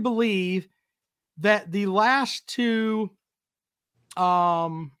firmly believe that the last two,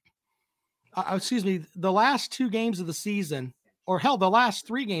 the last 2 games of the season, or hell, the last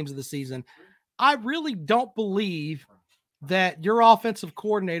 3 games of the season, I really don't believe that your offensive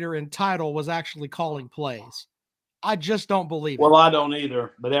coordinator in title was actually calling plays. I just don't believe it. Well, I don't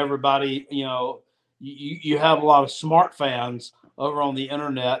either, but everybody, you have a lot of smart fans over on the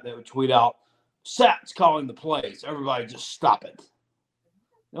internet that would tweet out, Sat's calling the plays. Everybody just stop it.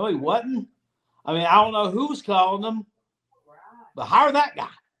 No, he wasn't. I mean, I don't know who's calling them, but hire that guy.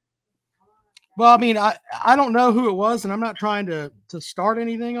 Well, I mean, I don't know who it was, and I'm not trying to start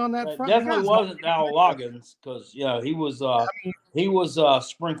anything on that front. Definitely wasn't Dowell Loggins, because he was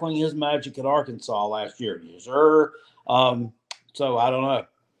sprinkling his magic at Arkansas last year. Yes, sir. So I don't know.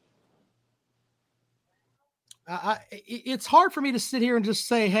 It's hard for me to sit here and just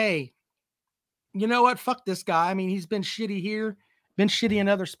say, hey, you know what? Fuck this guy. I mean, he's been shitty here, been shitty in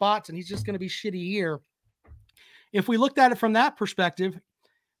other spots, and he's just going to be shitty here. If we looked at it from that perspective,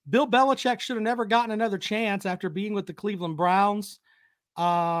 Bill Belichick should have never gotten another chance after being with the Cleveland Browns.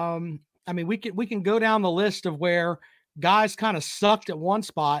 I mean, we can go down the list of where guys kind of sucked at one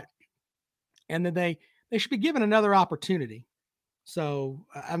spot, and then they should be given another opportunity. So,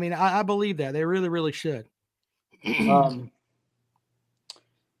 I mean, I believe that they really, really should.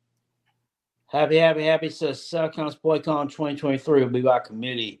 Happy says South Carolina's BoyCon 2023 will be by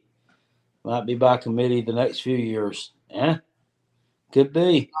committee. Might be by committee the next few years. Yeah, could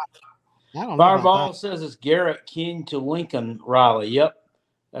be. Fireball says it's Garrett King to Lincoln Riley. Yep,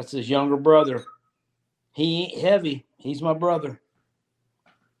 that's his younger brother. He ain't heavy. He's my brother.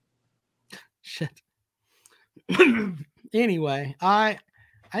 Shit. Anyway, I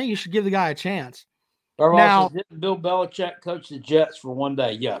think you should give the guy a chance. Now, says, didn't Bill Belichick coach the Jets for one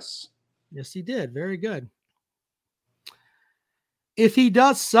day? Yes. Yes, he did. Very good. If he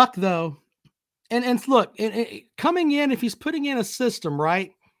does suck, though, and look, coming in, if he's putting in a system,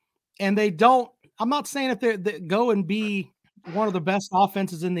 right, and they don't, I'm not saying if they go and be one of the best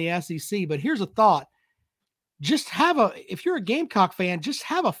offenses in the SEC, but here's a thought. If you're a Gamecock fan, just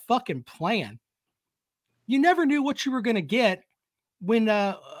have a fucking plan. You never knew what you were going to get when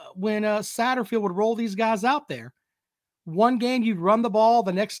Satterfield would roll these guys out there. One game you'd run the ball,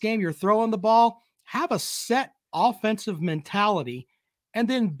 the next game you're throwing the ball. Have a set offensive mentality and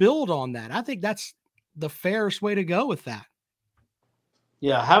then build on that. I think that's the fairest way to go with that.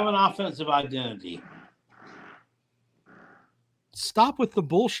 Yeah, have an offensive identity. Stop with the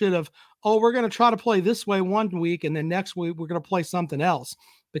bullshit of, oh, we're going to try to play this way one week and then next week we're going to play something else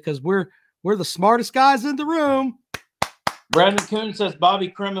because we're the smartest guys in the room. Brandon Kuhn says Bobby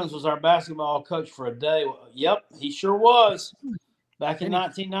Crimmins was our basketball coach for a day. Yep, he sure was. Back in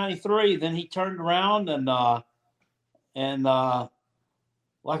 1993, then he turned around and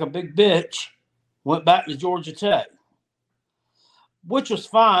like a big bitch, went back to Georgia Tech, which was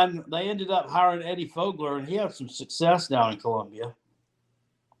fine. They ended up hiring Eddie Fogler, and he had some success down in Columbia.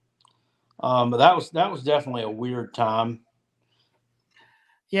 But that was definitely a weird time.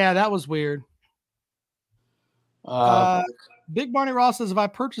 Yeah, that was weird. Big Barney Ross says, if I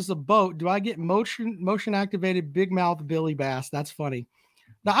purchase a boat, do I get motion activated big mouth Billy Bass? That's funny.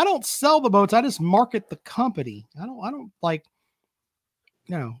 Now, I don't sell the boats. I just market the company. I don't like,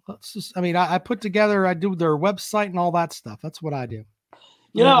 let's just, I mean, I put together, I do their website and all that stuff. That's what I do.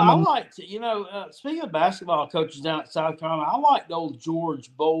 I like to, speaking of basketball coaches down at South Carolina, I liked old George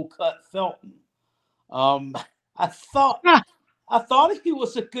Bowl-Cut Felton. I thought he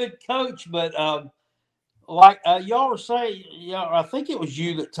was a good coach, but like y'all were saying, I think it was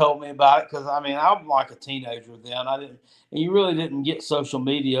you that told me about it because I mean I'm like a teenager then. And you really didn't get social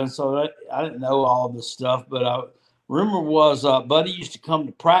media, and so I didn't know all this stuff. But rumor was Buddy used to come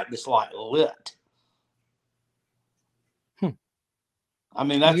to practice like lit. I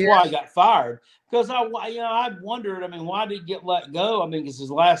mean that's why he got fired because I wondered. I mean, why did he get let go? I mean, because his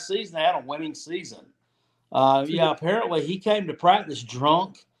last season they had a winning season. Apparently he came to practice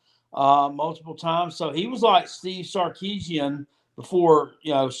drunk multiple times. So he was like Steve Sarkisian before,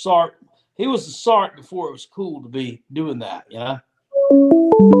 he was the Sark before it was cool to be doing that,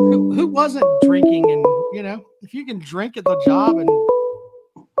 Who wasn't drinking? And, if you can drink at the job, and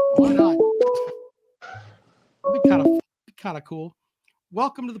why not? It'd be kind of cool.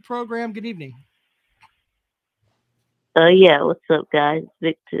 Welcome to the program. Good evening. Yeah. What's up, guys?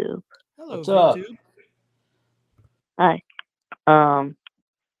 Vic Tube. Hello, what's up? Vic Tube. Hi.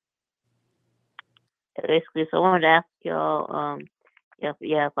 Basically, so I wanted to ask y'all,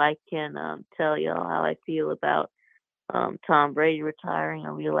 if I can tell y'all how I feel about Tom Brady retiring.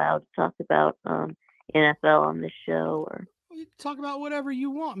 Are we allowed to talk about NFL on this show? Or you can talk about whatever you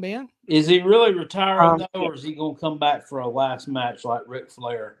want, man. Is he really retiring though, or is he going to come back for a last match like Ric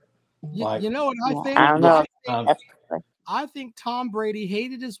Flair? You know what I think? I don't know. I think Tom Brady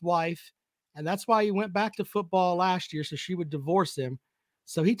hated his wife, and that's why he went back to football last year, so she would divorce him.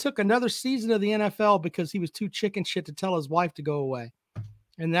 So he took another season of the NFL because he was too chicken shit to tell his wife to go away.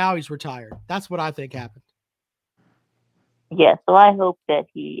 And now he's retired. That's what I think happened. Yeah, so I hope that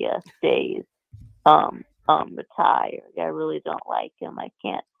he stays retired. I really don't like him. I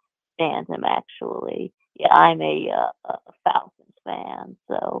can't stand him, actually. Yeah, I'm a Falcons fan.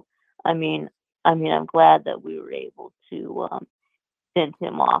 So, I mean, I'm glad that we were able to send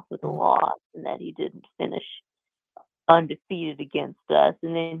him off with a loss and that he didn't finish undefeated against us.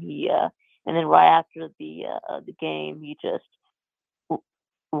 And then right after the game, he just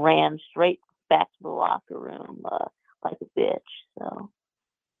ran straight back to the locker room like a bitch. So,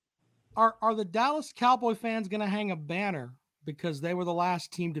 are the Dallas Cowboy fans going to hang a banner because they were the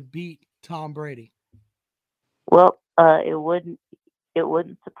last team to beat Tom Brady? Well, it wouldn't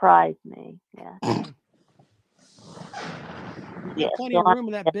surprise me. Yeah. Yeah, plenty of room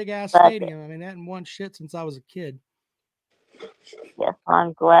in that big ass stadium. I mean, that hadn't won shit since I was a kid. Yes,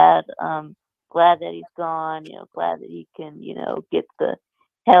 I'm glad that he's gone. Glad that he can, get the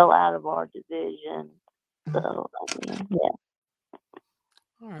hell out of our division. So, yeah.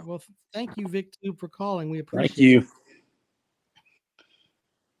 All right. Well, thank you, Vic Tube, for calling. We appreciate it. Thank you.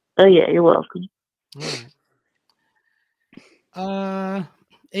 Oh yeah, you're welcome. All right.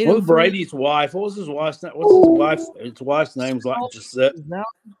 What was Brady's wife? What was his wife's name? What's his wife? His wife's name was like Giselle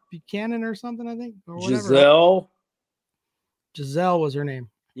Buchanan or something, I think. Or Giselle was her name.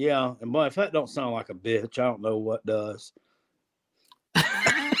 Yeah, and boy, if that don't sound like a bitch, I don't know what does.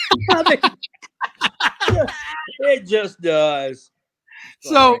 It just does.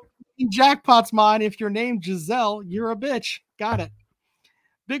 So, in Jackpot's mind, if you're named Giselle, you're a bitch. Got it.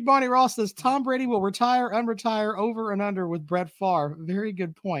 Big Barney Ross says Tom Brady will retire, unretire, over and under with Brett Favre. Very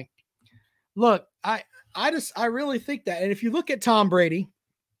good point. Look, I really think that. And if you look at Tom Brady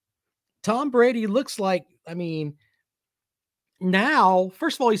looks like, now,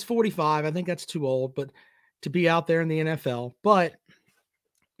 first of all, he's 45. I think that's too old, but to be out there in the NFL. But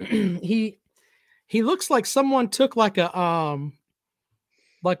he looks like someone took like one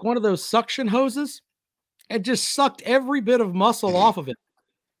of those suction hoses and just sucked every bit of muscle off of it.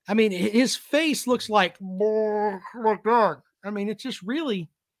 I mean, his face looks like that. I mean, it's just really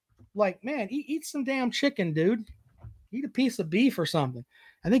like, man, eat some damn chicken, dude. Eat a piece of beef or something.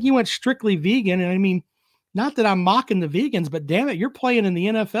 I think he went strictly vegan. And I mean, not that I'm mocking the vegans, but damn it, you're playing in the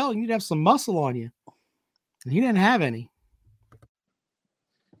NFL. You need to have some muscle on you. And he didn't have any.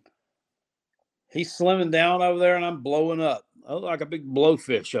 He's slimming down over there, and I'm blowing up. I look like a big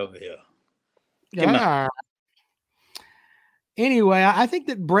blowfish over here. Yeah. Anyway, I think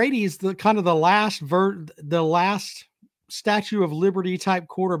that Brady is the kind of the last Statue of Liberty type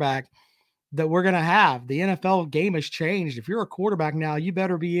quarterback that we're going to have. The NFL game has changed. If you're a quarterback now, you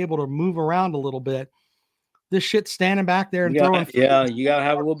better be able to move around a little bit. This shit standing back there and throwing. Yeah, you got to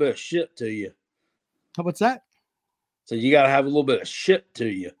have a little bit of shit to you. What's that? So you got to have a little bit of shit to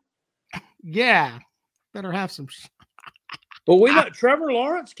you. Yeah. Better have some. But we know Trevor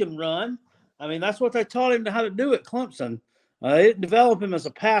Lawrence can run. I mean, that's what they taught him how to do at Clemson. They didn't develop him as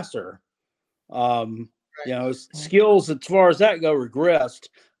a passer. His skills as far as that go regressed,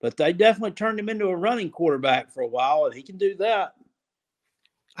 but they definitely turned him into a running quarterback for a while, and he can do that.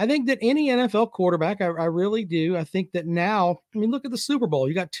 I think that any NFL quarterback, I really do. I think that now, I mean, look at the Super Bowl.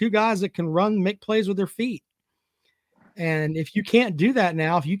 You got two guys that can run, make plays with their feet. And if you can't do that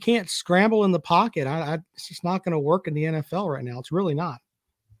now, if you can't scramble in the pocket, it's just not going to work in the NFL right now. It's really not.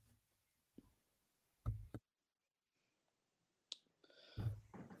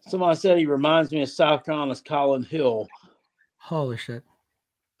 Somebody said he reminds me of South Carolina's Colin Hill. Holy shit.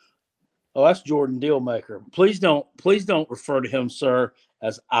 Oh, that's Jordan Dealmaker. Please don't refer to him, sir,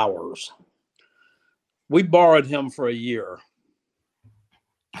 as ours. We borrowed him for a year.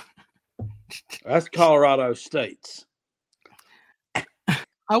 That's Colorado State's.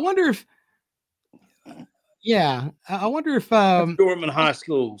 I wonder if Dorman High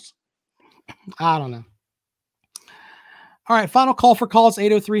Schools. I don't know. All right, final call for calls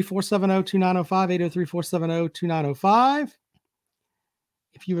 803-470-2905, 803-470-2905.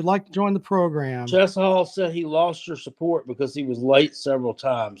 If you would like to join the program. Chess Hall said he lost your support because he was late several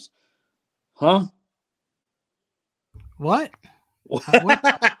times. Huh? What? What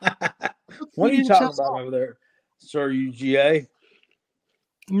are you talking about over there, Sir UGA?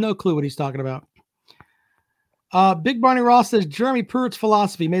 No clue what he's talking about. Big Barney Ross says, Jeremy Pruitt's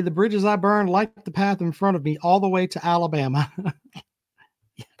philosophy, may the bridges I burn light the path in front of me all the way to Alabama.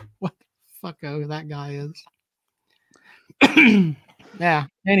 What the fucko that guy is. Yeah,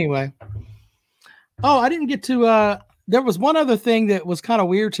 anyway. Oh, I didn't get to, there was one other thing that was kind of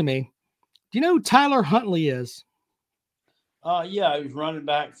weird to me. Do you know who Tyler Huntley is? Yeah, he was running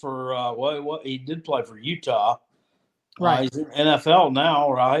back for, he did play for Utah. Right. He's in NFL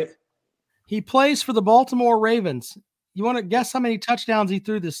now, right? He plays for the Baltimore Ravens. You want to guess how many touchdowns he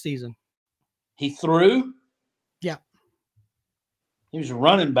threw this season? He threw? Yeah. He was a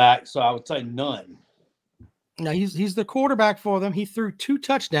running back, so I would say none. No, he's the quarterback for them. He threw 2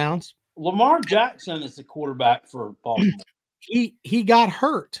 touchdowns. Lamar Jackson is the quarterback for Baltimore. He got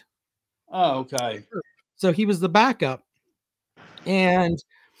hurt. Oh, okay. So he was the backup. And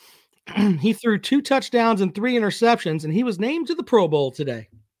he threw 2 touchdowns and 3 interceptions, and he was named to the Pro Bowl today.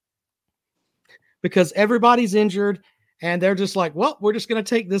 Because everybody's injured, and they're just like, well, we're just going to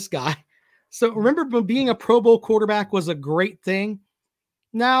take this guy. So remember when being a Pro Bowl quarterback was a great thing?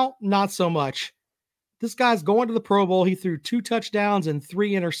 Now, not so much. This guy's going to the Pro Bowl. He threw 2 touchdowns and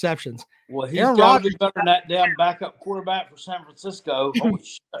 3 interceptions. Well, he's got to be better than that damn backup quarterback for San Francisco. Holy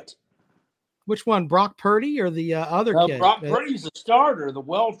shit. Which one, Brock Purdy or the other kid? Brock Purdy's the starter. The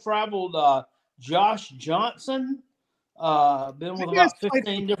well-traveled Josh Johnson. Been with about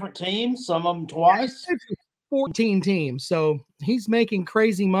 15 different teams, some of them twice. 14 teams. So he's making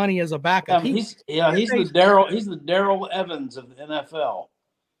crazy money as a backup. He's the Darrell Evans of the NFL.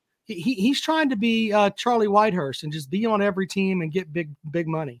 He's trying to be Charlie Whitehurst and just be on every team and get big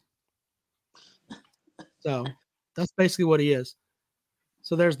money. So that's basically what he is.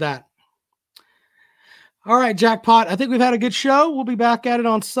 So there's that. All right, Jackpot. I think we've had a good show. We'll be back at it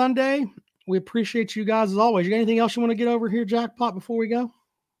on Sunday. We appreciate you guys as always. You got anything else you want to get over here, Jackpot, before we go?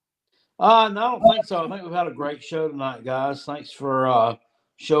 No, I don't think so. I think we've had a great show tonight, guys. Thanks for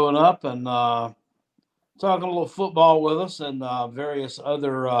showing up and talking a little football with us and various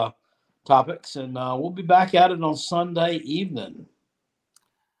other topics. And we'll be back at it on Sunday evening.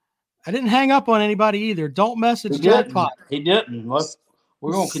 I didn't hang up on anybody either. Don't message Jackpot. He didn't.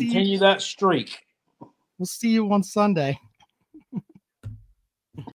 We're going to continue that streak. We'll see you on Sunday.